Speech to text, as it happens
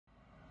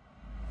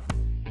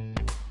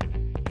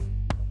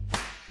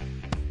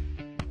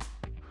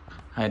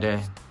Hi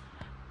there,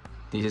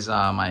 this is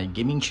my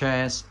gaming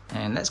chairs,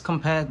 and let's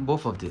compare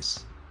both of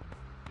these.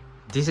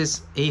 This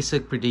is Acer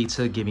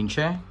Predator gaming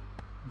chair.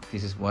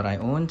 This is what I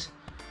owned,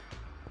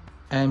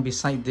 and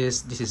beside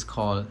this is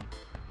called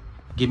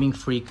Gaming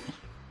Freak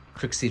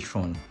Trixie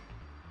throne.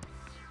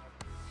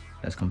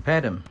 Let's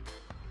compare them.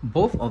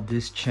 Both of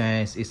these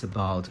chairs is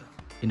about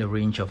in the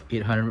range of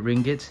 800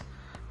 ringgit.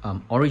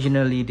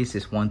 Originally this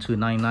is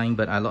 1299,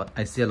 but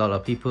I see a lot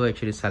of people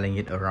actually selling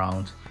it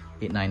around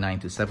 899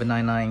 to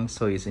 799,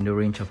 so it's in the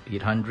range of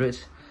 800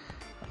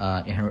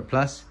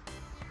 plus.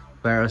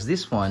 Whereas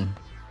this one,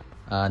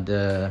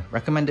 the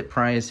recommended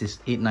price is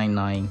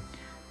 899,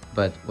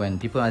 but when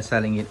people are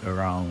selling it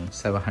around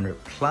 700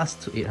 plus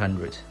to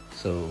 800,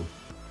 so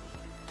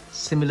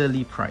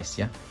similarly priced.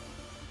 Yeah,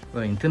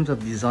 well, in terms of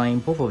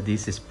design, both of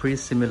these is pretty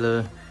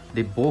similar.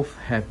 They both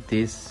have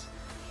this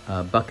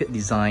bucket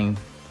design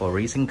for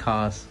racing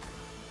cars,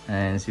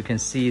 and as you can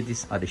see,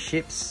 these are the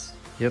shapes.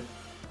 Yep.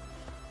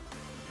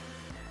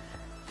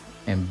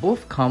 And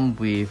both come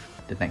with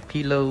the neck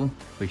pillow,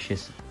 which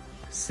is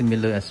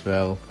similar as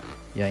well.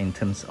 Yeah, in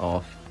terms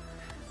of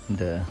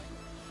the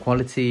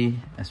quality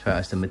as well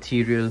as the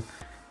material,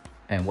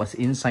 and what's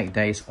inside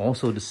there is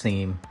also the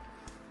same,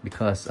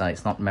 because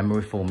it's not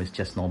memory foam, it's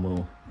just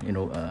normal, you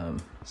know,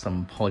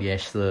 some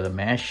polyester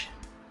mesh.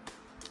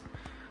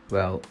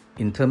 Well,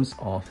 in terms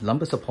of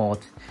lumbar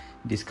support,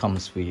 this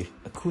comes with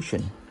a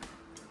cushion,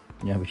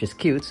 yeah, which is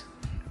cute.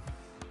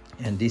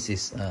 And this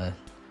is a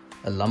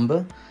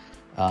lumbar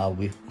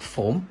with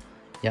foam,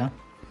 yeah,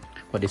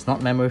 but it's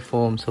not memory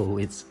foam, so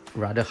it's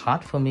rather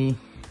hard for me.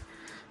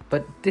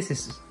 But this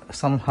is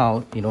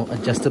somehow, you know,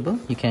 adjustable.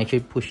 You can actually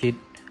push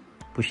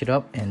it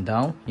up and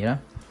down, yeah,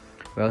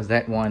 whereas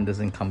that one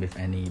doesn't come with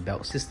any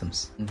belt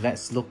systems.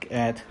 Let's look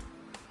at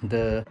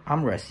the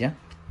armrest. Yeah,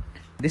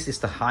 this is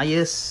the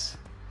highest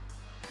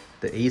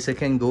the Acer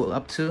can go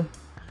up to,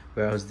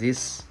 whereas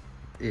this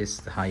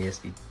is the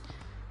highest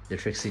the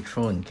Trixie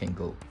throne can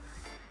go.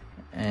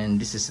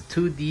 And this is a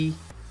 2D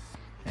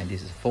and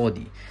this is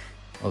 4D.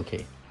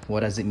 Okay,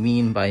 what does it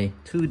mean by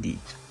 2D?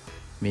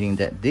 Meaning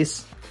that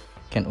this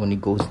can only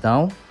goes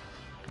down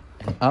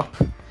and up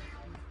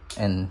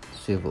and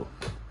swivel.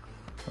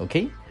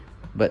 Okay,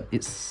 but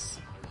it's,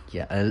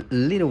 yeah, a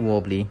little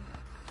wobbly,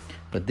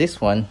 but this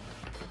one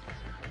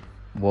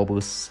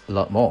wobbles a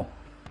lot more.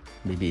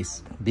 Maybe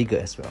it's bigger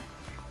as well.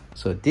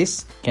 So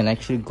this can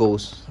actually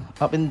goes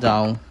up and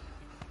down,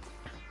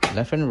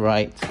 left and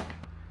right,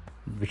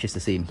 which is the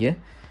same here,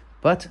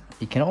 but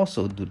it can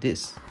also do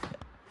this,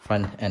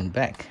 front and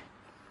back.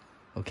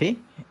 Okay,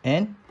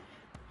 and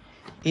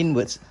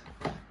inwards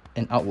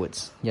and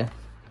outwards, yeah,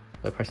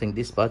 by pressing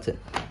this button.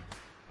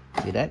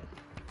 See that?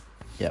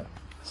 Yeah,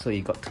 so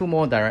you got two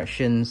more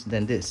directions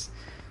than this.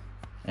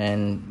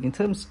 And in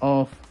terms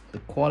of the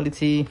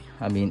quality,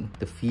 I mean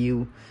the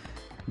feel,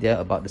 they're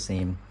about the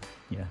same.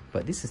 Yeah,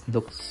 but this is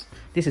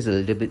a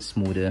little bit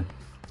smoother.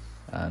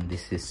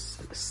 This is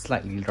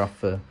slightly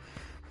rougher.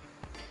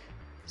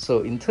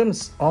 So in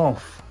terms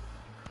of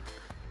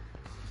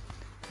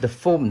the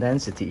foam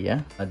density,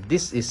 yeah,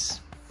 this is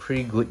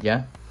pretty good.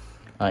 Yeah,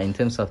 in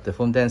terms of the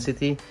foam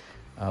density,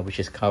 which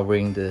is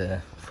covering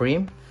the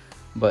frame.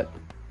 But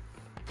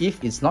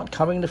if it's not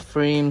covering the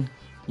frame,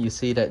 you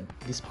see that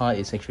this part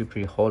is actually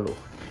pretty hollow.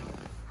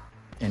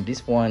 And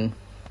this one,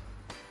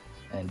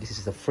 and this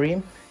is the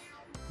frame,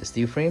 the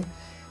steel frame,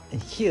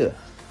 and here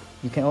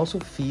you can also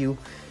feel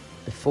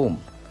the foam,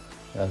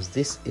 whereas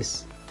this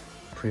is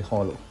pretty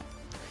hollow.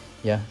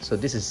 Yeah, so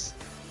this is,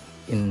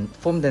 in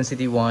foam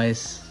density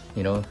wise,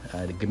 you know,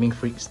 the Gaming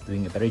Freak's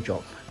doing a better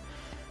job.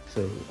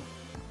 So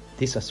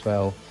this as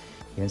well,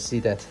 you can see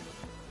that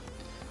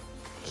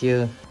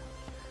here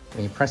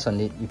when you press on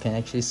it, you can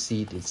actually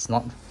see it's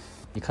not,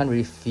 you can't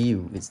really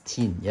feel it's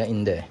thin, yeah,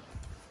 in there.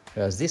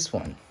 Whereas this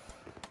one,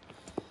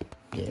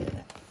 yeah,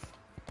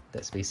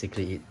 that's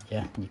basically it.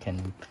 Yeah, you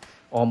can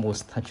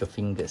almost touch your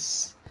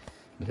fingers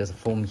because the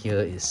foam here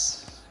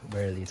is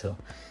very little,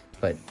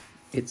 but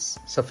it's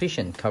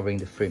sufficient covering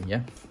the frame.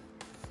 Yeah,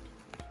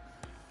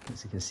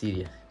 as you can see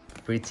here,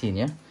 pretty thin.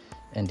 Yeah,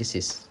 and this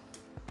is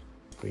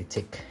pretty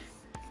thick.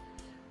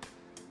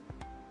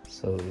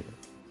 So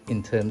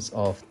in terms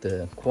of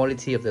the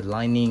quality of the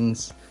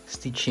linings,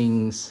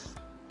 stitchings,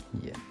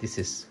 yeah, this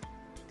is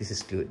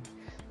good.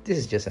 This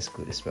is just as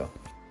good as well.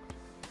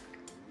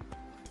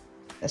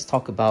 Let's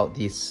talk about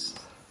this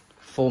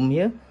foam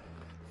here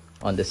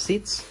on the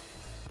seats.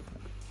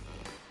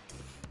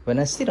 When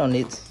I sit on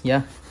it,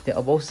 yeah, they're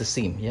almost the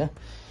same. Yeah,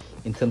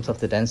 in terms of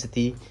the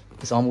density,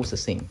 it's almost the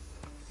same.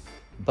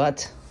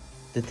 But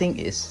the thing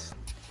is,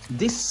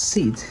 this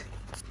seat,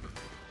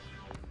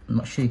 I'm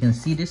not sure you can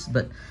see this,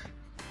 but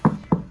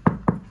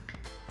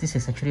this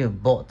is actually a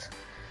board,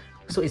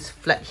 so it's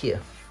flat here.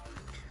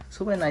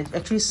 So when I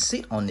actually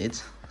sit on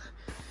it,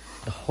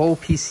 the whole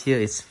piece here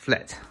is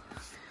flat.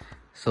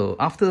 So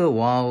after a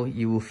while,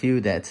 you will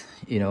feel that,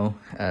 you know,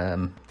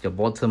 your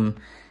bottom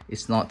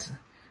is not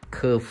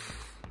curved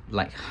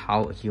like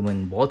how a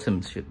human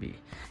bottom should be.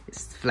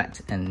 It's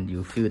flat, and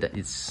you feel that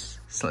it's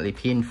slightly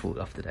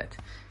painful after that.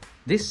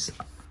 This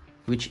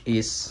which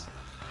is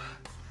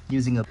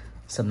using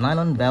some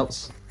nylon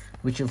belts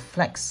which will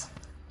flex,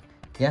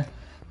 yeah,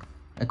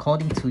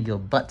 according to your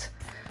butt,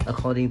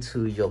 according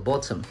to your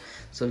bottom.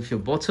 So if your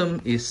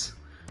bottom is,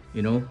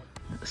 you know,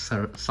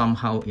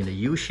 somehow in a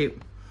U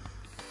shape,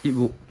 it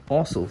will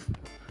also,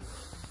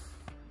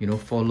 you know,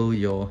 follow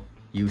your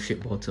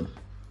U-shaped bottom,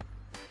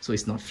 so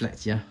it's not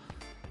flat. Yeah,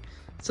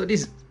 so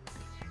this is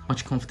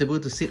much comfortable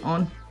to sit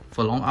on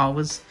for long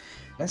hours.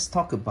 Let's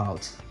talk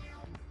about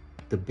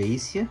the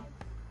base here.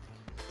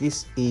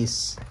 This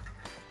is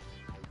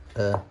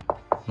a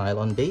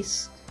nylon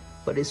base,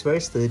 but it's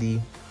very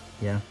sturdy,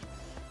 yeah,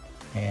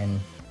 and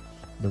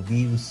the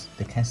wheels,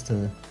 the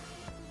caster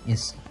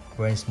is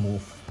very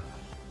smooth,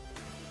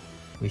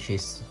 which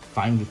is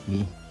fine with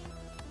me.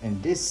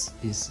 And this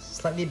is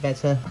slightly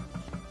better.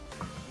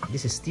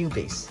 This is steel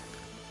base,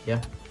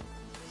 yeah.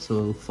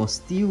 So for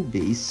steel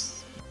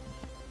base,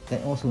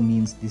 that also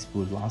means this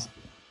will last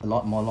a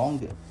lot more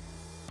longer.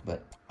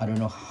 But I don't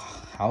know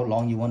how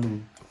long you want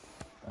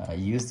to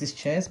use these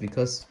chairs,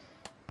 because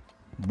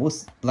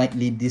most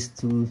likely these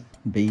two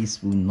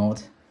base will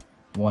not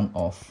want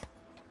off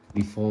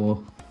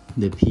before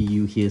the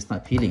PU here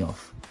start peeling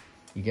off.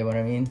 You get what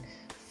I mean?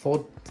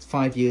 4,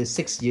 5 years,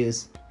 6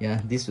 years,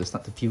 yeah, this will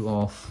start to peel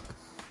off,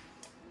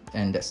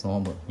 and that's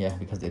normal, yeah,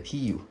 because they're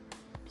PU.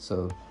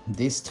 So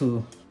these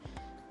two,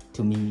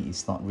 to me,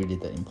 is not really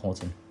that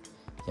important.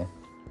 Yeah,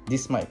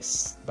 this might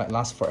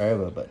last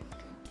forever, but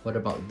what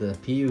about the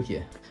PU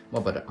here?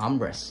 What about the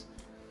armrest?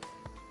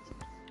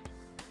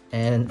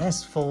 And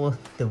as for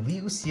the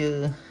wheels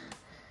here,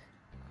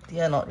 they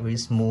are not really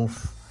smooth.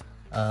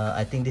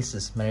 I think this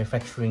is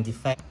manufacturing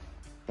defect,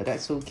 but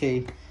that's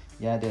okay.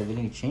 Yeah, they're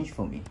willing to change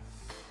for me.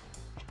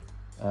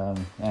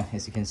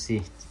 As you can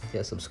see,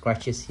 there are some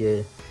scratches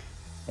here.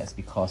 That's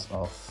because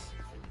of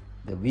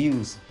the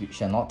wheels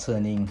which are not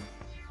turning,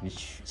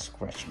 which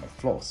scratch my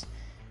floors.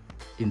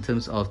 In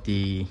terms of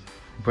the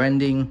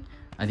branding,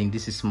 I think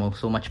this is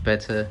so much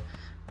better.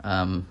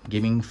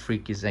 Gaming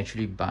Freak is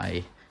actually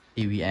by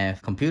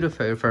AVF Computer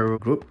Peripheral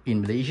Group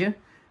in Malaysia,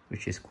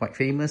 which is quite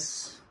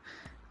famous,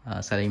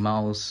 selling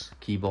mouse,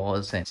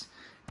 keyboards and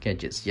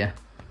gadgets. Yeah,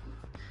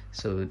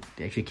 so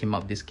they actually came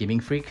up with this Gaming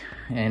Freak,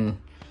 and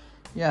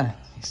yeah,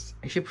 it's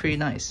actually pretty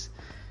nice.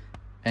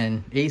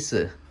 And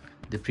Acer,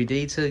 the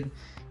Predator,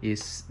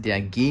 is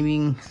their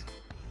gaming,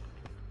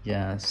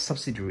 yeah,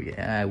 subsidiary,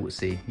 I would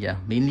say. Yeah,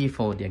 mainly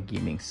for their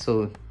gaming.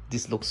 So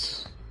this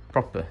looks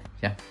proper,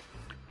 yeah.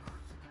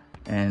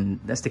 And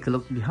let's take a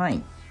look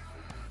behind.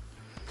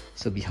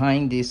 So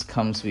behind this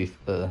comes with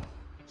a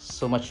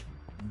so much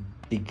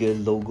bigger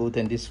logo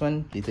than this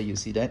one. Later you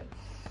see that.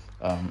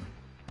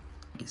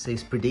 It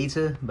says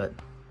Predator, but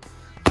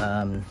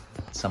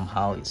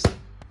somehow it's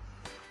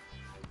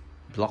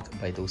blocked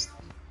by those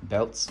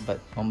belts. But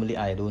normally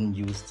I don't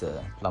use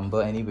the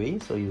lumbar anyway,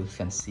 so you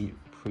can see it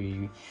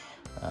pretty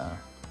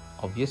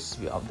obvious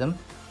without them.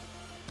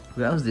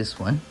 Whereas this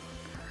one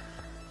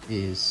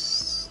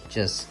is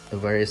just a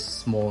very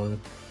small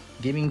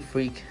Gaming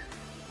Freak,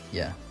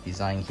 yeah,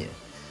 design here.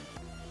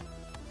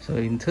 So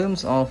in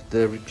terms of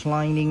the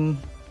reclining,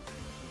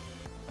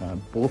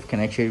 both can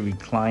actually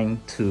recline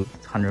to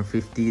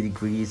 150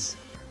 degrees.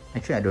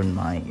 Actually, I don't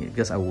mind it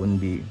because I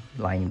wouldn't be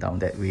lying down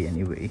that way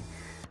anyway.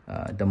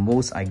 The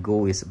most I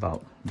go is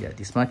about, yeah,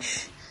 this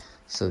much.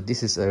 So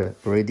this is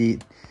already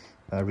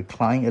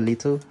recline a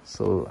little,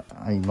 so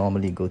I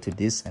normally go to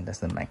this, and that's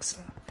the max.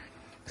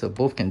 So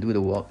both can do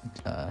the work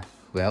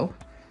well.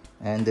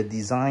 And the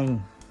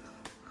design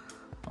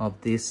of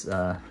this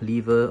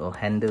lever or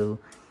handle,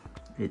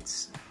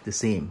 it's the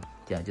same.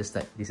 Yeah, just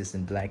that this is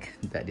in black,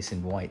 that is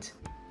in white.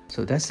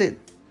 So that's it.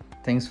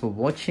 Thanks for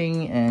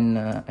watching, and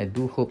I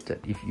do hope that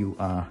if you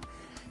are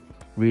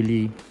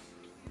really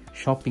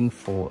shopping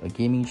for a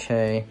gaming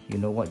chair, you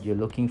know what you're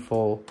looking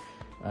for.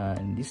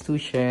 And these two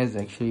chairs are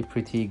actually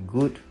pretty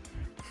good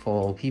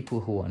for people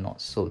who are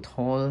not so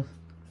tall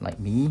like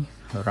me,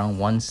 around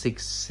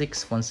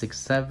 166,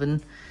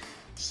 167.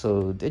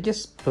 So they're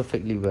just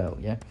perfectly well,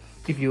 yeah.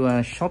 If you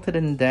are shorter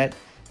than that,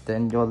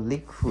 then your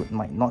leg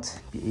might not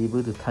be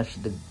able to touch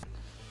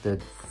the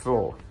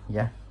floor,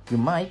 yeah. You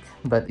might,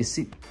 but you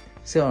sit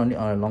on it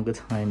on a longer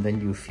time,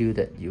 then you feel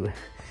that your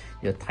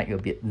thigh a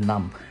bit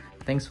numb.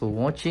 Thanks for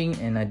watching,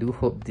 and I do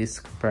hope this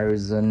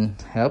comparison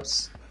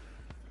helps.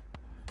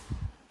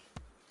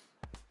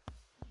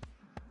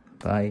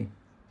 Bye.